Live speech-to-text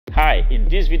Hi, in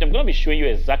this video I'm going to be showing you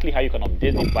exactly how you can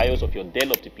update the BIOS of your Dell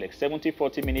Optiplex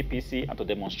 7040 mini PC, and to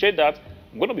demonstrate that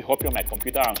I'm going to be hopping on my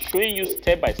computer and showing you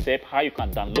step by step how you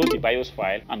can download the BIOS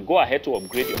file and go ahead to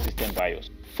upgrade your system BIOS.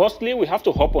 Firstly, we have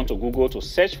to hop onto Google to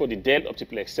search for the Dell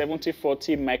Optiplex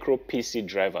 7040 micro PC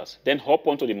drivers. Then hop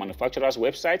onto the manufacturer's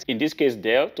website, in this case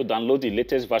Dell, to download the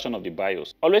latest version of the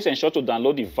BIOS. Always ensure to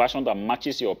download the version that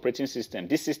matches your operating system.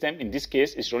 This system, in this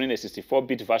case, is running a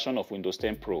 64-bit version of Windows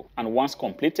 10 Pro. And once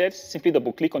completed, simply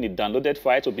double-click on the downloaded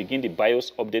file to begin the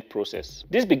BIOS update process.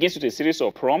 This begins with a series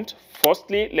of prompts.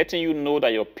 Firstly, letting you know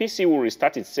that your PC will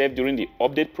restart itself during the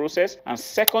update process. And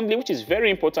secondly, which is very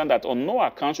important, that on no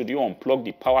account should you unplug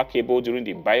the power cable during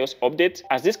the BIOS update,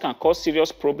 as this can cause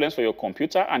serious problems for your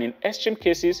computer, and in extreme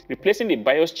cases, replacing the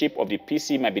BIOS chip of the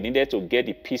PC might be needed to get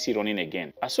the PC running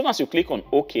again. As soon as you click on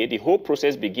OK, the whole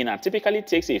process begins and typically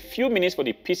takes a few minutes for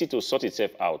the PC to sort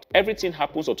itself out. Everything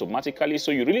happens automatically,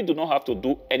 so you really do not have to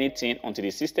do anything until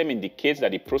the system indicates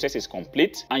that the process is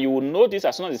complete, and you will know this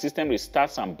as soon as the system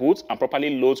restarts and boots and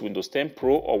properly loads Windows 10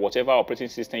 Pro or whatever operating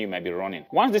system you might be running.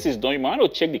 Once this is done, you might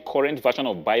want to check the current version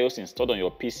of BIOS installed on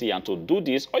your PC, and to do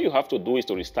this, all you have to do is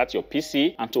to restart your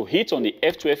PC and to hit on the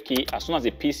F12 key as soon as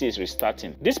the PC is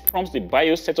restarting. This prompts the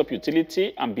BIOS setup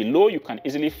utility, and below you can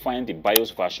easily find the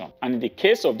BIOS version. And in the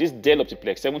case of this Dell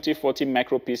Optiplex 7040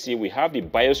 micro PC, we have the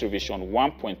BIOS revision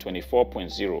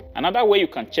 1.24.0. Another way you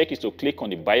can check is to click on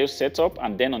the BIOS setup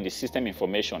and then on the system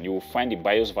information. You will find the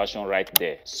BIOS version right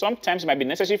there. Sometimes it might be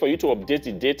necessary for you to update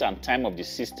the date and time of the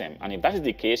system, and if that is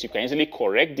the case, you can easily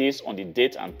correct this on the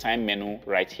date and time menu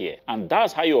right here. And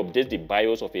that's how you update the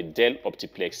BIOS of a Dell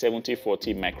Optiplex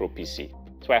 7040 micro PC.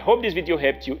 So I hope this video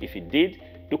helped you. If it did,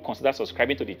 do consider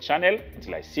subscribing to the channel.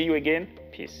 Until I see you again,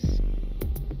 peace.